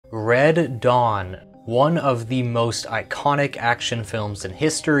Red Dawn, one of the most iconic action films in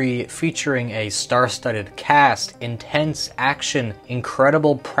history, featuring a star-studded cast, intense action,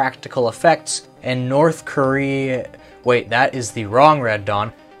 incredible practical effects, and North Korea... Wait, that is the wrong Red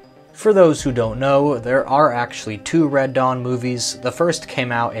Dawn. For those who don't know, there are actually two Red Dawn movies. The first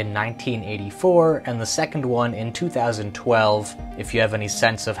came out in 1984, and the second one in 2012. If you have any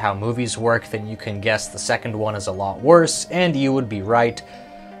sense of how movies work, then you can guess the second one is a lot worse, and you would be right.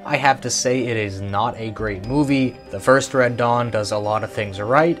 I have to say it is not a great movie. The first Red Dawn does a lot of things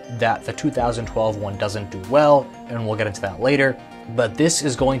right that the 2012 one doesn't do well, and we'll get into that later. But this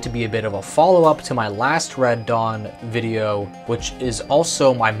is going to be a bit of a follow-up to my last Red Dawn video, which is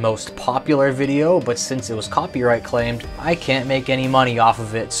also my most popular video, but since it was copyright claimed, I can't make any money off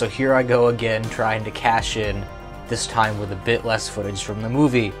of it, so here I go again trying to cash in, this time with a bit less footage from the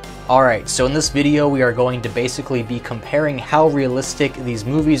movie. Alright, so in this video we are going to basically be comparing how realistic these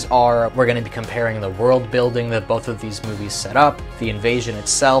movies are. We're going to be comparing the world building that both of these movies set up, the invasion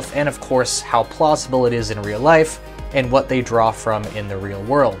itself, and of course how plausible it is in real life, and what they draw from in the real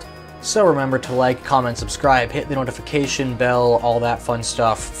world. So remember to like, comment, subscribe, hit the notification bell, all that fun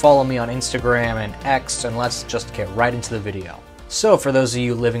stuff. Follow me on Instagram and X, and let's just get right into the video. So for those of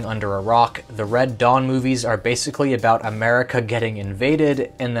you living under a rock, the Red Dawn movies are basically about America getting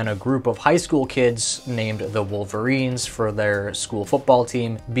invaded, and then a group of high school kids named the Wolverines for their school football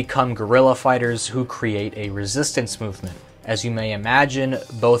team become guerrilla fighters who create a resistance movement. As you may imagine,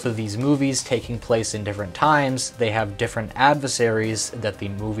 both of these movies taking place in different times, they have different adversaries that the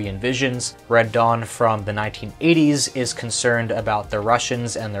movie envisions. Red Dawn from the 1980s is concerned about the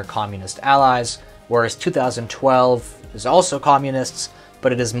Russians and their communist allies, whereas 2012 is also communists,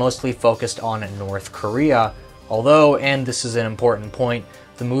 but it is mostly focused on North Korea. Although, and this is an important point,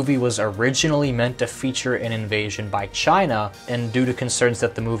 the movie was originally meant to feature an invasion by China, and due to concerns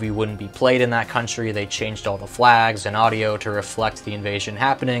that the movie wouldn't be played in that country, they changed all the flags and audio to reflect the invasion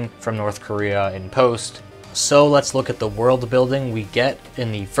happening from North Korea in post. So let's look at the world building we get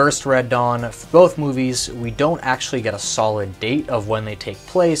in the first Red Dawn. For both movies, we don't actually get a solid date of when they take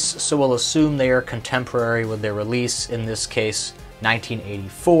place, so we'll assume they are contemporary with their release, in this case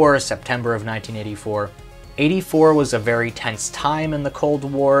 1984, September of 1984. 84 was a very tense time in the Cold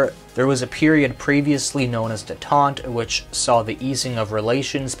War. There was a period previously known as Détente, which saw the easing of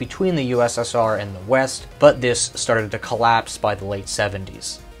relations between the USSR and the West, but this started to collapse by the late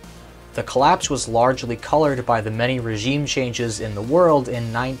 70s. The collapse was largely colored by the many regime changes in the world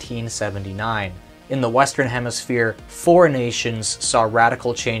in 1979. In the Western Hemisphere, 4 nations saw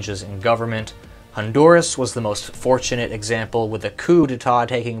radical changes in government. Honduras was the most fortunate example, with a coup d'etat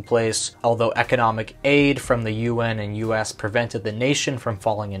taking place, although economic aid from the UN and US prevented the nation from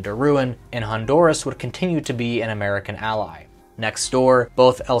falling into ruin, and Honduras would continue to be an American ally. Next door,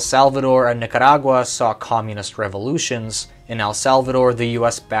 both El Salvador and Nicaragua saw communist revolutions. In El Salvador, the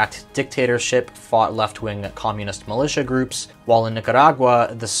US-backed dictatorship fought left-wing communist militia groups, while in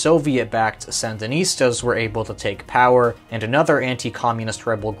Nicaragua, the Soviet-backed Sandinistas were able to take power, and another anti-communist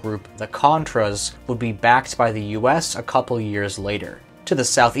rebel group, the Contras, would be backed by the US a couple years later. To the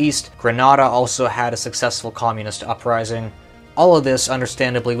southeast, Grenada also had a successful communist uprising. All of this,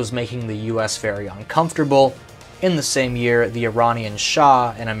 understandably, was making the US very uncomfortable. In the same year, the Iranian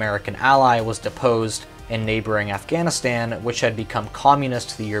Shah, an American ally, was deposed, and neighboring Afghanistan, which had become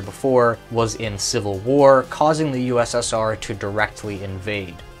communist the year before, was in civil war, causing the USSR to directly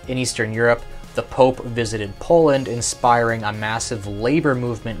invade. In Eastern Europe, the Pope visited Poland, inspiring a massive labor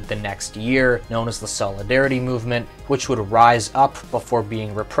movement the next year, known as the Solidarity Movement, which would rise up before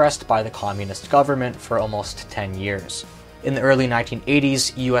being repressed by the communist government for almost 10 years. In the early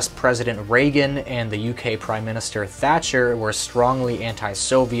 1980s, US President Reagan and the UK Prime Minister Thatcher were strongly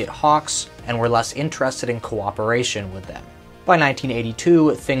anti-Soviet hawks and were less interested in cooperation with them. By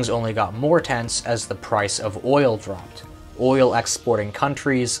 1982, things only got more tense as the price of oil dropped. Oil exporting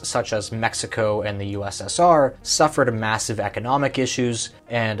countries such as Mexico and the USSR suffered massive economic issues,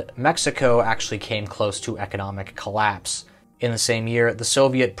 and Mexico actually came close to economic collapse. In the same year, the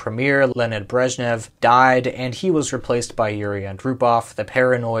Soviet premier Leonid Brezhnev died, and he was replaced by Yuri Andropov, the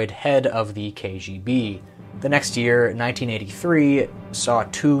paranoid head of the KGB. The next year, 1983, saw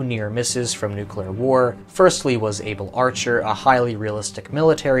 2 near misses from nuclear war. Firstly was Able Archer, a highly realistic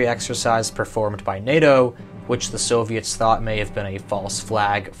military exercise performed by NATO, which the Soviets thought may have been a false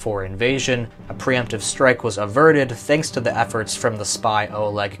flag for invasion. A preemptive strike was averted thanks to the efforts from the spy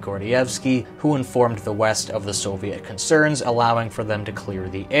Oleg Gordievsky, who informed the West of the Soviet concerns, allowing for them to clear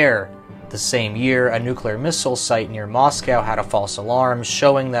the air. The same year, a nuclear missile site near Moscow had a false alarm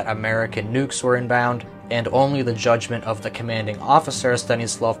showing that American nukes were inbound, and only the judgment of the commanding officer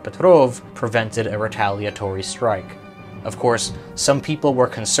Stanislav Petrov prevented a retaliatory strike. Of course, some people were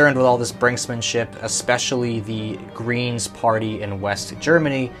concerned with all this brinksmanship, especially the Greens party in West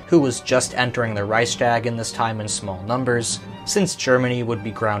Germany, who was just entering the Reichstag in this time in small numbers. Since Germany would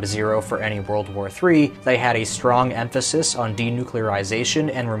be ground zero for any World War III, they had a strong emphasis on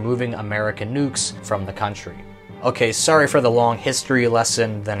denuclearization and removing American nukes from the country. Okay, sorry for the long history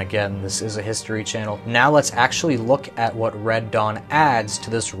lesson, then again, this is a history channel. Now let's actually look at what Red Dawn adds to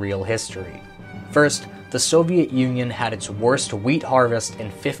this real history. First, the Soviet Union had its worst wheat harvest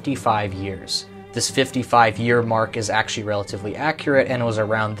in 55 years. This 55-year mark is actually relatively accurate, and it was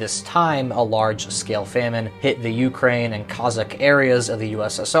around this time a large-scale famine hit the Ukraine and Kazakh areas of the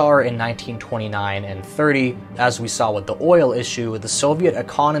USSR in 1929 and 30. As we saw with the oil issue, the Soviet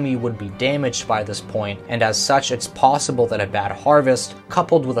economy would be damaged by this point, and as such it's possible that a bad harvest,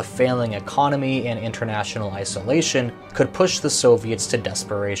 coupled with a failing economy and international isolation, could push the Soviets to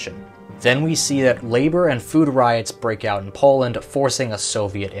desperation. Then we see that labor and food riots break out in Poland, forcing a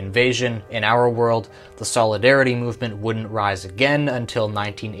Soviet invasion. In our world, the Solidarity movement wouldn't rise again until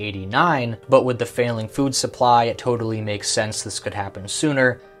 1989, but with the failing food supply, it totally makes sense this could happen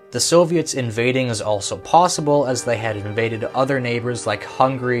sooner. The Soviets invading is also possible, as they had invaded other neighbors like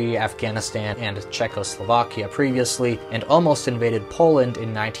Hungary, Afghanistan, and Czechoslovakia previously, and almost invaded Poland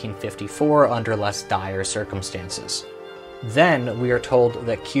in 1954 under less dire circumstances. Then, we are told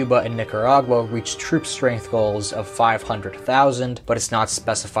that Cuba and Nicaragua reached troop strength goals of 500,000, but it's not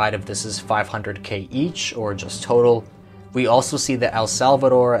specified if this is 500k each or just total. We also see that El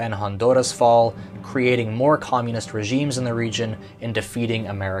Salvador and Honduras fall, creating more communist regimes in the region and defeating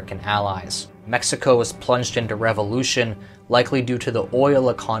American allies. Mexico was plunged into revolution, likely due to the oil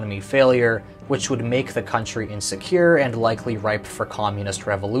economy failure, which would make the country insecure and likely ripe for communist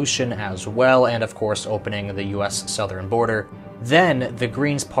revolution as well, and of course opening the US southern border. Then, the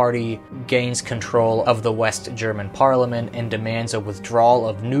Greens Party gains control of the West German parliament and demands a withdrawal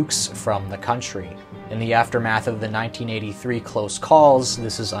of nukes from the country. In the aftermath of the 1983 close calls,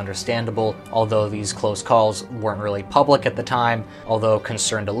 this is understandable, although these close calls weren't really public at the time, although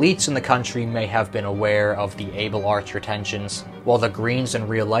concerned elites in the country may have been aware of the Able Archer tensions. While the Greens in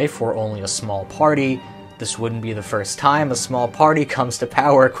real life were only a small party, this wouldn't be the first time a small party comes to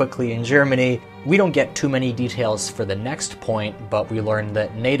power quickly in Germany. We don't get too many details for the next point, but we learn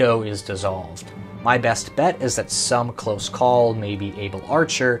that NATO is dissolved. My best bet is that some close call, maybe Able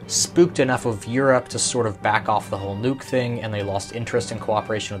Archer, spooked enough of Europe to sort of back off the whole nuke thing, and they lost interest in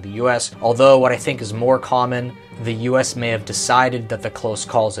cooperation with the US. Although what I think is more common, the US may have decided that the close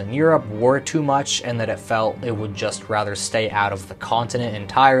calls in Europe were too much and that it felt it would just rather stay out of the continent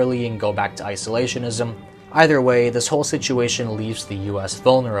entirely and go back to isolationism. Either way, this whole situation leaves the US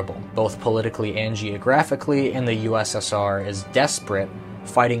vulnerable, both politically and geographically, and the USSR is desperate,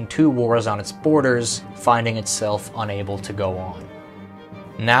 fighting two wars on its borders, finding itself unable to go on.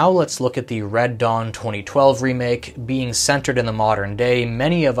 Now let's look at the Red Dawn 2012 remake. Being centered in the modern day,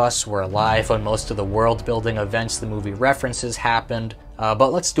 many of us were alive when most of the world-building events the movie references happened,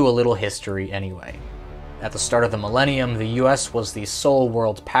 but let's do a little history anyway. At the start of the millennium, the US was the sole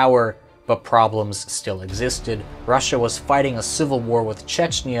world power, but problems still existed. Russia was fighting a civil war with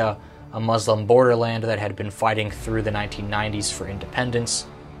Chechnya, a Muslim borderland that had been fighting through the 1990s for independence.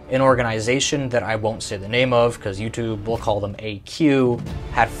 An organization that I won't say the name of because YouTube will call them AQ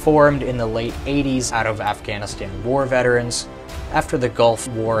had formed in the late 80s out of Afghanistan war veterans. After the Gulf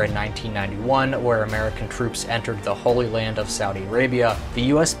War in 1991, where American troops entered the Holy Land of Saudi Arabia, the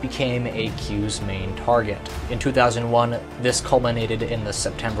US became AQ's main target. In 2001, this culminated in the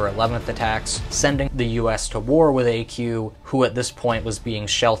September 11th attacks, sending the US to war with AQ, who at this point was being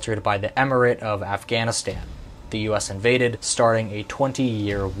sheltered by the Emirate of Afghanistan. The US invaded, starting a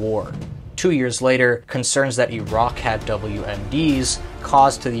 20-year war. 2 years later, concerns that Iraq had WMDs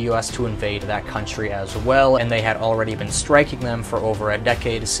caused the US to invade that country as well, and they had already been striking them for over a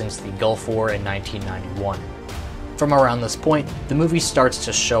decade since the Gulf War in 1991. From around this point, the movie starts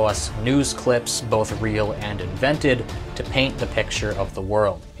to show us news clips, both real and invented, to paint the picture of the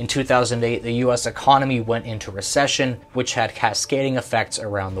world. In 2008, the US economy went into recession, which had cascading effects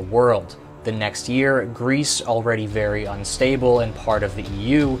around the world. The next year, Greece, already very unstable and part of the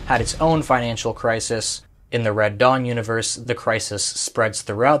EU, had its own financial crisis. In the Red Dawn universe, the crisis spreads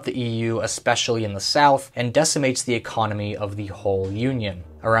throughout the EU, especially in the south, and decimates the economy of the whole Union.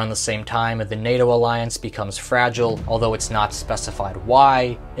 Around the same time, the NATO alliance becomes fragile, although it's not specified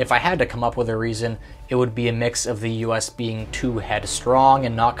why. If I had to come up with a reason, it would be a mix of the US being too headstrong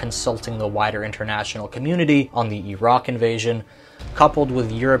and not consulting the wider international community on the Iraq invasion, coupled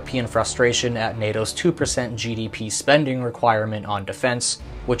with European frustration at NATO's 2% GDP spending requirement on defense,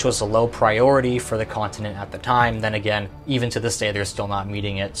 which was a low priority for the continent at the time. Then again, even to this day, they're still not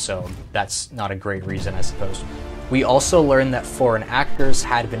meeting it, so that's not a great reason, I suppose. We also learned that foreign actors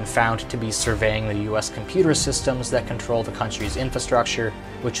had been found to be surveying the US computer systems that control the country's infrastructure,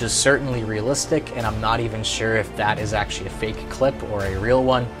 which is certainly realistic, and I'm not even sure if that is actually a fake clip or a real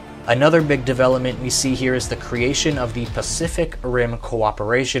one. Another big development we see here is the creation of the Pacific Rim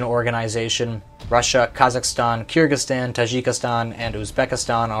Cooperation Organization. Russia, Kazakhstan, Kyrgyzstan, Tajikistan, and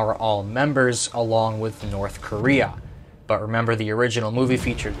Uzbekistan are all members, along with North Korea. But remember, the original movie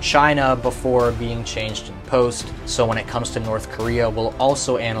featured China before being changed in post, so when it comes to North Korea, we'll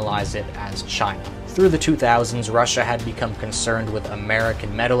also analyze it as China. Through the 2000s, Russia had become concerned with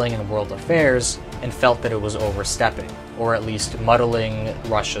American meddling in world affairs and felt that it was overstepping, or at least muddling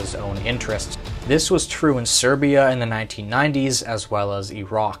Russia's own interests. This was true in Serbia in the 1990s as well as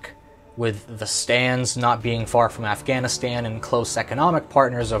Iraq. With the Stans not being far from Afghanistan and close economic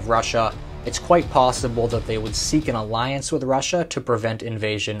partners of Russia, it's quite possible that they would seek an alliance with Russia to prevent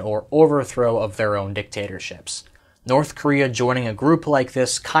invasion or overthrow of their own dictatorships. North Korea joining a group like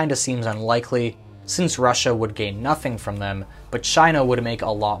this kinda seems unlikely, since Russia would gain nothing from them, but China would make a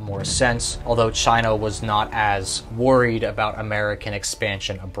lot more sense, although China was not as worried about American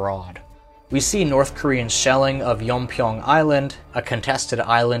expansion abroad. We see North Korean shelling of Yeonpyeong Island, a contested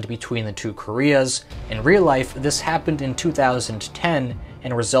island between the two Koreas. In real life, this happened in 2010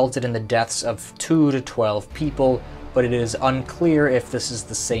 and resulted in the deaths of 2 to 12 people, but it is unclear if this is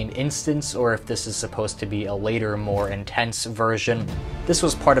the same instance or if this is supposed to be a later, more intense version. This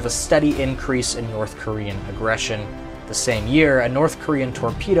was part of a steady increase in North Korean aggression. The same year, a North Korean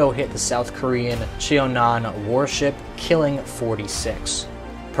torpedo hit the South Korean Cheonan warship, killing 46.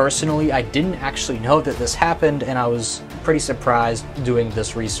 Personally, I didn't actually know that this happened, and I was pretty surprised doing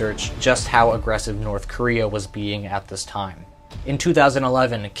this research just how aggressive North Korea was being at this time. In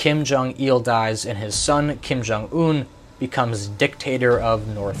 2011, Kim Jong-il dies and his son, Kim Jong-un, becomes dictator of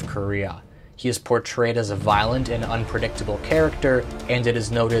North Korea. He is portrayed as a violent and unpredictable character, and it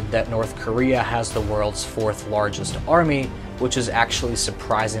is noted that North Korea has the world's 4th largest army, which is actually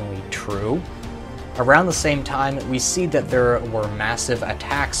surprisingly true. Around the same time, we see that there were massive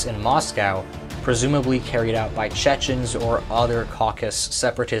attacks in Moscow, presumably carried out by Chechens or other Caucasus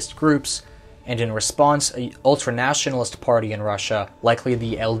separatist groups, and in response, an ultranationalist party in Russia, likely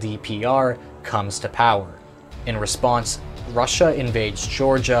the LDPR, comes to power. In response, Russia invades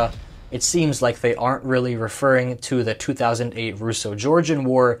Georgia. It seems like they aren't really referring to the 2008 Russo-Georgian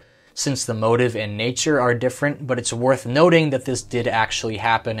War, since the motive and nature are different, but it's worth noting that this did actually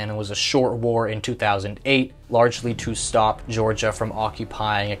happen, and it was a short war in 2008, largely to stop Georgia from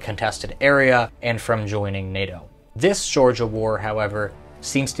occupying a contested area and from joining NATO. This Georgia war, however,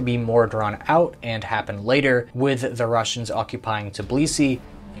 seems to be more drawn out and happened later, with the Russians occupying Tbilisi,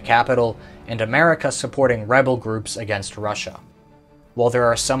 the capital, and America supporting rebel groups against Russia. While there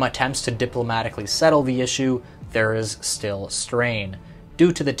are some attempts to diplomatically settle the issue, there is still strain.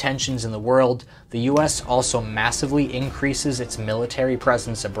 Due to the tensions in the world, the US also massively increases its military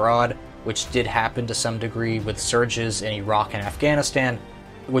presence abroad, which did happen to some degree with surges in Iraq and Afghanistan,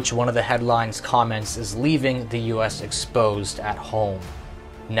 which one of the headlines comments is leaving the US exposed at home.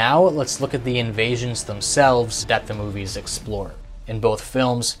 Now let's look at the invasions themselves that the movies explore. In both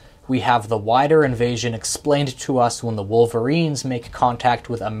films, we have the wider invasion explained to us when the Wolverines make contact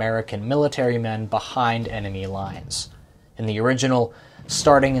with American military men behind enemy lines. In the original,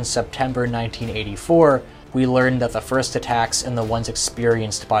 starting in September 1984, we learned that the first attacks and the ones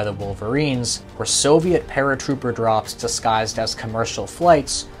experienced by the Wolverines were Soviet paratrooper drops disguised as commercial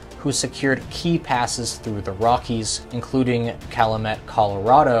flights who secured key passes through the Rockies, including Calumet,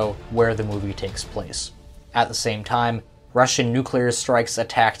 Colorado, where the movie takes place. At the same time, Russian nuclear strikes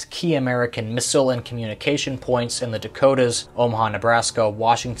attacked key American missile and communication points in the Dakotas, Omaha, Nebraska,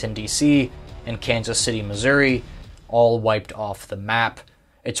 Washington, D.C., and Kansas City, Missouri, all wiped off the map.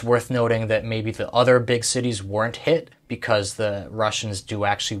 It's worth noting that maybe the other big cities weren't hit because the Russians do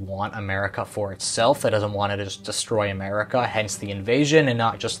actually want America for itself. It doesn't want to just destroy America, hence the invasion and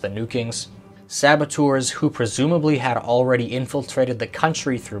not just the nukings. Saboteurs, who presumably had already infiltrated the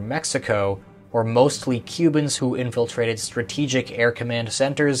country through Mexico, were mostly Cubans who infiltrated strategic air command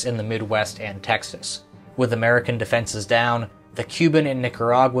centers in the Midwest and Texas. With American defenses down, the Cuban and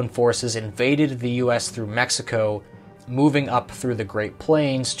Nicaraguan forces invaded the US through Mexico, moving up through the Great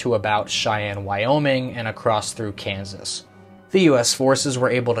Plains to about Cheyenne, Wyoming, and across through Kansas. The US forces were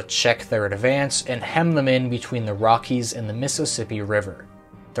able to check their advance and hem them in between the Rockies and the Mississippi River.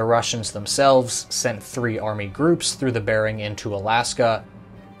 The Russians themselves sent 3 army groups through the Bering into Alaska.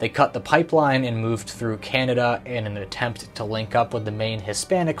 They cut the pipeline and moved through Canada in an attempt to link up with the main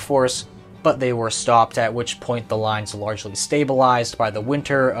Hispanic force, but they were stopped, at which point the lines largely stabilized by the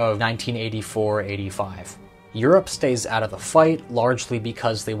winter of 1984-85. Europe stays out of the fight, largely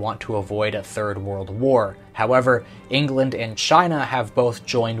because they want to avoid a Third World War. However, England and China have both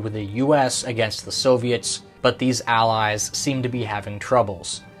joined with the US against the Soviets, but these allies seem to be having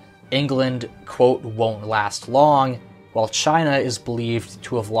troubles. England, quote, won't last long, while China is believed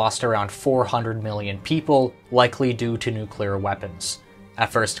to have lost around 400 million people, likely due to nuclear weapons.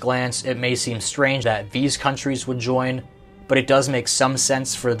 At first glance, it may seem strange that these countries would join, but it does make some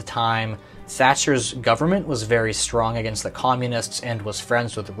sense for the time. Thatcher's government was very strong against the communists and was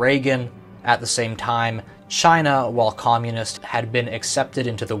friends with Reagan. At the same time, China, while communist, had been accepted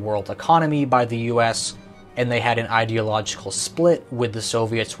into the world economy by the US, and they had an ideological split with the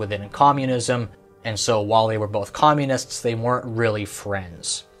Soviets within communism, and so while they were both communists, they weren't really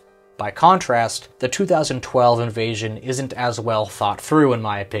friends. By contrast, the 2012 invasion isn't as well thought through in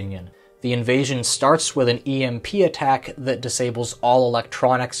my opinion. The invasion starts with an EMP attack that disables all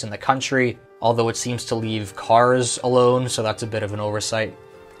electronics in the country, although it seems to leave cars alone, so that's a bit of an oversight.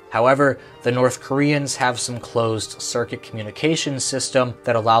 However, the North Koreans have some closed-circuit communication system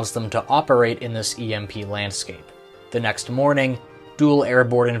that allows them to operate in this EMP landscape. The next morning, dual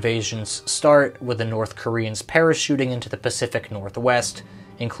airborne invasions start, with the North Koreans parachuting into the Pacific Northwest,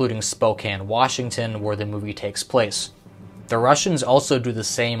 including Spokane, Washington, where the movie takes place. The Russians also do the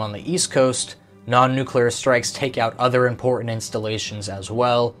same on the East Coast. Non-nuclear strikes take out other important installations as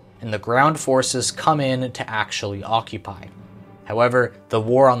well, and the ground forces come in to actually occupy. However, the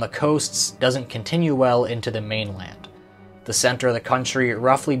war on the coasts doesn't continue well into the mainland. The center of the country,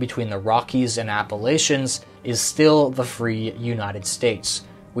 roughly between the Rockies and Appalachians, is still the free United States.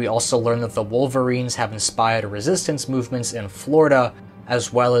 We also learn that the Wolverines have inspired resistance movements in Florida,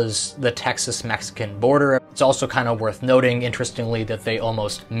 as well as the Texas-Mexican border. It's also kind of worth noting, interestingly, that they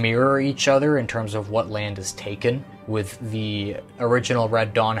almost mirror each other in terms of what land is taken, with the original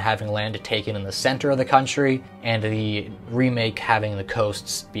Red Dawn having land taken in the center of the country, and the remake having the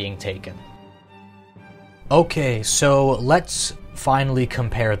coasts being taken. Okay, so let's finally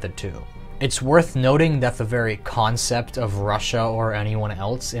compare the two. It's worth noting that the very concept of Russia or anyone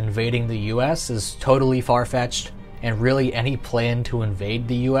else invading the US is totally far-fetched, and really any plan to invade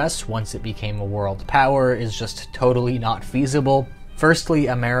the US once it became a world power is just totally not feasible. Firstly,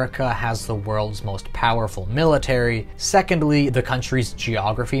 America has the world's most powerful military. Secondly, the country's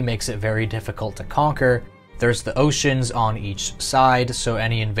geography makes it very difficult to conquer. There's the oceans on each side, so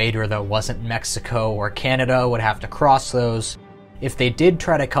any invader that wasn't Mexico or Canada would have to cross those. If they did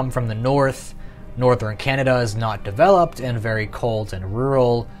try to come from the north, northern Canada is not developed and very cold and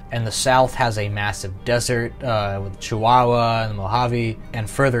rural, and the south has a massive desert with Chihuahua and the Mojave, and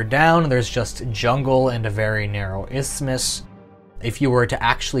further down there's just jungle and a very narrow isthmus. If you were to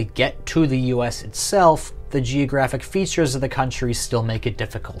actually get to the US itself, the geographic features of the country still make it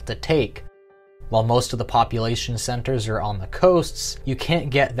difficult to take. While most of the population centers are on the coasts, you can't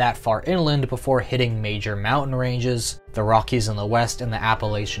get that far inland before hitting major mountain ranges, the Rockies in the west and the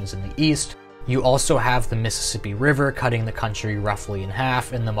Appalachians in the east. You also have the Mississippi River cutting the country roughly in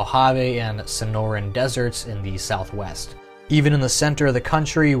half, and the Mojave and Sonoran deserts in the southwest. Even in the center of the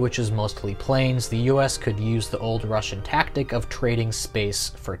country, which is mostly plains, the US could use the old Russian tactic of trading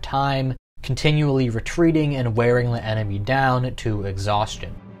space for time, continually retreating and wearing the enemy down to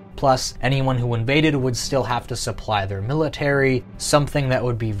exhaustion. Plus, anyone who invaded would still have to supply their military, something that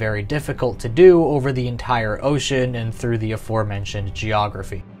would be very difficult to do over the entire ocean and through the aforementioned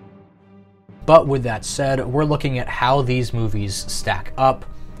geography. But with that said, we're looking at how these movies stack up.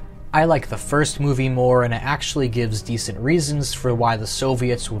 I like the first movie more, and it actually gives decent reasons for why the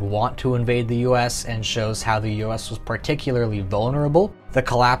Soviets would want to invade the US and shows how the US was particularly vulnerable. The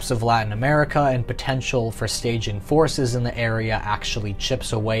collapse of Latin America and potential for staging forces in the area actually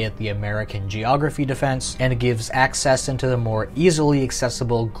chips away at the American geography defense and gives access into the more easily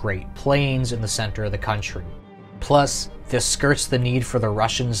accessible Great Plains in the center of the country. Plus, this skirts the need for the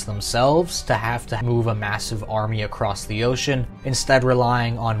Russians themselves to have to move a massive army across the ocean, instead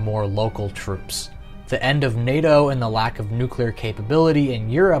relying on more local troops. The end of NATO and the lack of nuclear capability in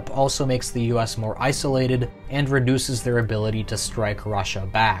Europe also makes the US more isolated and reduces their ability to strike Russia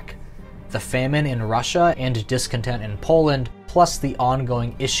back. The famine in Russia and discontent in Poland, plus the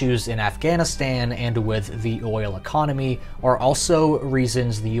ongoing issues in Afghanistan and with the oil economy, are also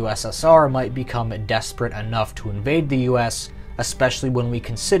reasons the USSR might become desperate enough to invade the US, especially when we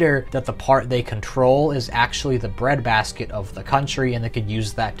consider that the part they control is actually the breadbasket of the country and they could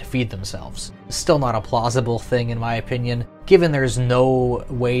use that to feed themselves. Still not a plausible thing in my opinion, given there's no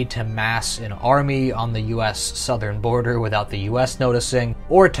way to mass an army on the US southern border without the US noticing,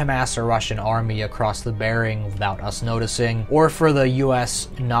 or to mass a Russian army across the Bering without us noticing, or for the US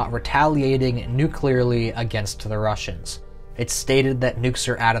not retaliating nuclearly against the Russians. It's stated that nukes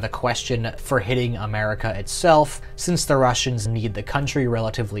are out of the question for hitting America itself, since the Russians need the country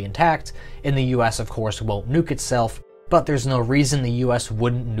relatively intact, and the US of course won't nuke itself, but there's no reason the US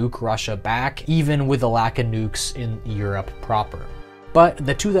wouldn't nuke Russia back, even with a lack of nukes in Europe proper. But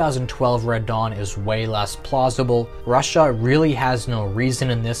the 2012 Red Dawn is way less plausible. Russia really has no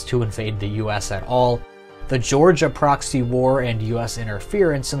reason in this to invade the US at all. The Georgia proxy war and US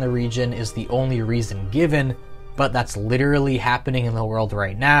interference in the region is the only reason given, but that's literally happening in the world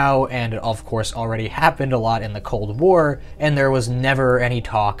right now, and it of course already happened a lot in the Cold War, and there was never any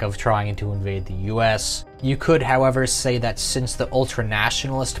talk of trying to invade the US. You could, however, say that since the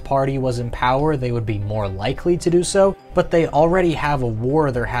ultranationalist party was in power, they would be more likely to do so, but they already have a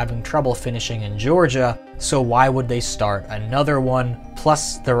war they're having trouble finishing in Georgia, so why would they start another one?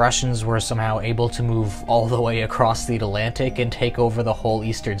 Plus, the Russians were somehow able to move all the way across the Atlantic and take over the whole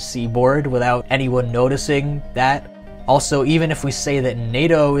eastern seaboard without anyone noticing that. Also, even if we say that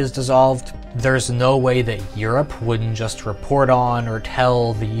NATO is dissolved, there's no way that Europe wouldn't just report on or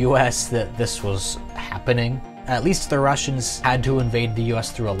tell the US that this was happening. At least the Russians had to invade the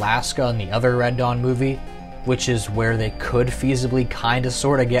US through Alaska in the other Red Dawn movie, which is where they could feasibly kinda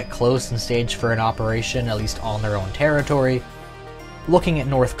sorta get close and stage for an operation, at least on their own territory. Looking at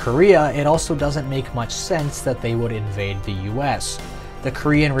North Korea, it also doesn't make much sense that they would invade the US. The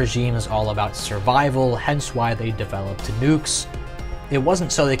Korean regime is all about survival, hence why they developed nukes. It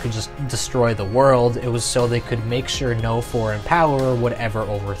wasn't so they could just destroy the world, it was so they could make sure no foreign power would ever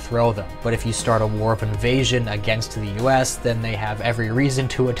overthrow them. But if you start a war of invasion against the US, then they have every reason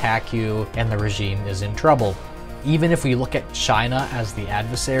to attack you, and the regime is in trouble. Even if we look at China as the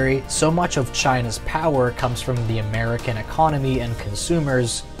adversary, so much of China's power comes from the American economy and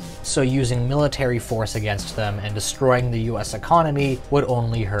consumers, so using military force against them and destroying the US economy would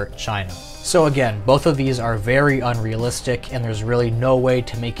only hurt China. So again, both of these are very unrealistic, and there's really no way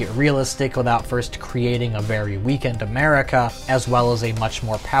to make it realistic without first creating a very weakened America, as well as a much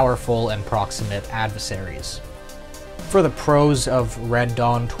more powerful and proximate adversaries. For the pros of Red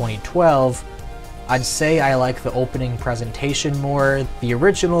Dawn 2012, I'd say I like the opening presentation more. The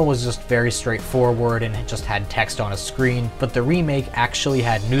original was just very straightforward and it just had text on a screen, but the remake actually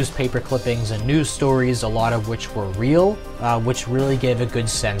had newspaper clippings and news stories, a lot of which were real, which really gave a good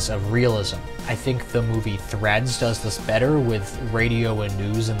sense of realism. I think the movie Threads does this better with radio and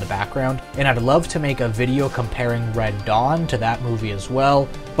news in the background, and I'd love to make a video comparing Red Dawn to that movie as well,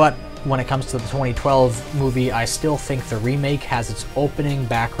 but when it comes to the 2012 movie, I still think the remake has its opening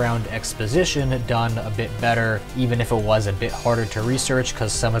background exposition done a bit better, even if it was a bit harder to research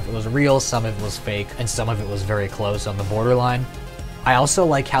because some of it was real, some of it was fake, and some of it was very close on the borderline. I also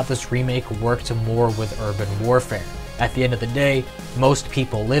like how this remake worked more with urban warfare. At the end of the day, most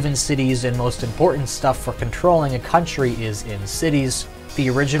people live in cities, and most important stuff for controlling a country is in cities. The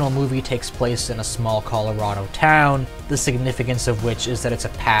original movie takes place in a small Colorado town, the significance of which is that it's a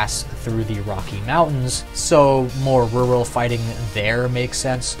pass through the Rocky Mountains, so more rural fighting there makes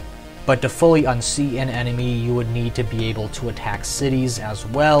sense. But to fully unseat an enemy, you would need to be able to attack cities as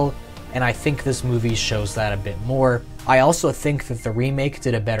well, and I think this movie shows that a bit more. I also think that the remake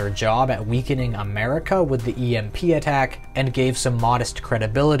did a better job at weakening America with the EMP attack, and gave some modest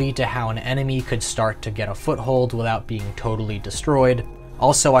credibility to how an enemy could start to get a foothold without being totally destroyed.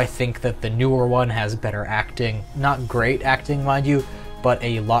 Also, I think that the newer one has better acting. Not great acting, mind you, but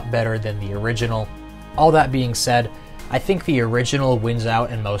a lot better than the original. All that being said, I think the original wins out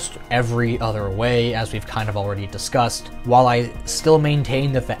in most every other way, as we've kind of already discussed. While I still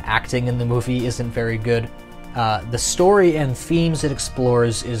maintain that the acting in the movie isn't very good, the story and themes it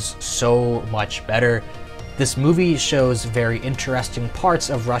explores is so much better. This movie shows very interesting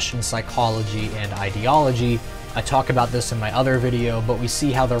parts of Russian psychology and ideology. I talk about this in my other video, but we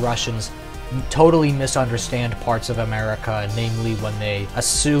see how the Russians totally misunderstand parts of America, namely when they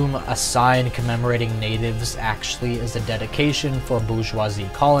assume a sign commemorating natives actually is a dedication for bourgeoisie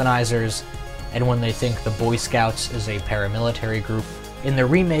colonizers, and when they think the Boy Scouts is a paramilitary group. In the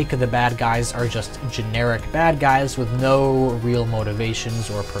remake, the bad guys are just generic bad guys with no real motivations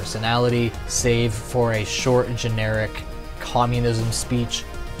or personality, save for a short generic communism speech.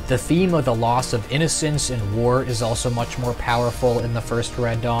 The theme of the loss of innocence in war is also much more powerful in the first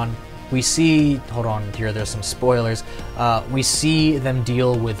Red Dawn. We see, hold on here, there's some spoilers. We see them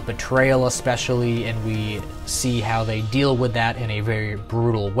deal with betrayal especially, and we see how they deal with that in a very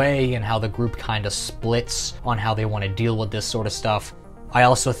brutal way, and how the group kind of splits on how they want to deal with this sort of stuff. I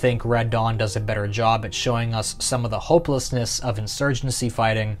also think Red Dawn does a better job at showing us some of the hopelessness of insurgency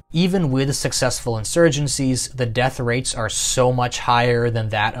fighting. Even with successful insurgencies, the death rates are so much higher than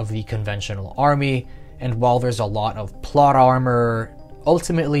that of the conventional army, and while there's a lot of plot armor,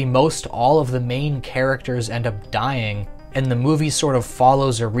 ultimately most all of the main characters end up dying, and the movie sort of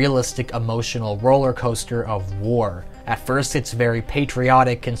follows a realistic emotional roller coaster of war. At first it's very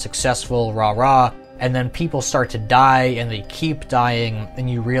patriotic and successful, rah-rah, and then people start to die and they keep dying, and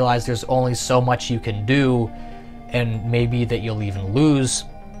you realize there's only so much you can do, and maybe that you'll even lose.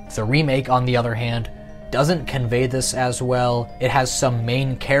 The remake, on the other hand, doesn't convey this as well. It has some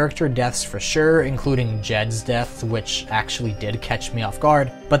main character deaths for sure, including Jed's death, which actually did catch me off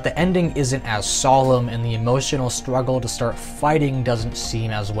guard, but the ending isn't as solemn, and the emotional struggle to start fighting doesn't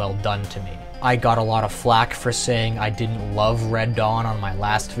seem as well done to me. I got a lot of flack for saying I didn't love Red Dawn on my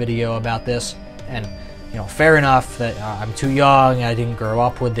last video about this, and you know, fair enough that I'm too young, I didn't grow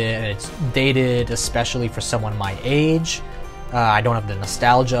up with it, and it's dated, especially for someone my age. I don't have the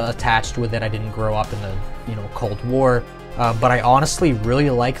nostalgia attached with it, I didn't grow up in the, you know, Cold War, but I honestly really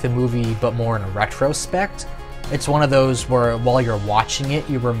like the movie, but more in a retrospect. It's one of those where while you're watching it,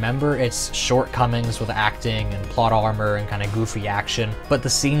 you remember its shortcomings with acting and plot armor and kind of goofy action, but the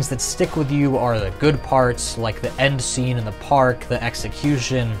scenes that stick with you are the good parts, like the end scene in the park, the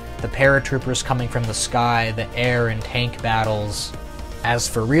execution, the paratroopers coming from the sky, the air and tank battles. As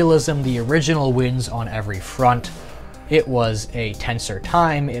for realism, the original wins on every front. It was a tenser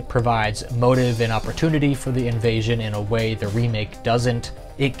time, it provides motive and opportunity for the invasion in a way the remake doesn't.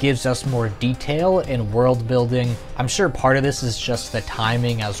 It gives us more detail and world building. I'm sure part of this is just the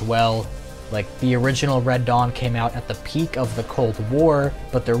timing as well. Like, the original Red Dawn came out at the peak of the Cold War,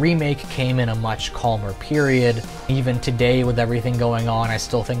 but the remake came in a much calmer period. Even today, with everything going on, I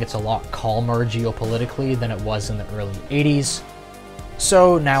still think it's a lot calmer geopolitically than it was in the early 80s.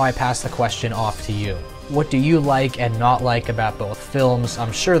 So now I pass the question off to you. What do you like and not like about both films?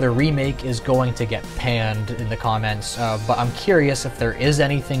 I'm sure the remake is going to get panned in the comments, but I'm curious if there is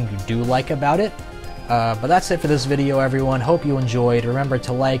anything you do like about it. But that's it for this video, everyone. Hope you enjoyed. Remember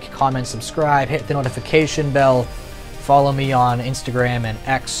to like, comment, subscribe, hit the notification bell, follow me on Instagram and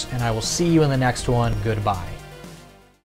X, and I will see you in the next one. Goodbye.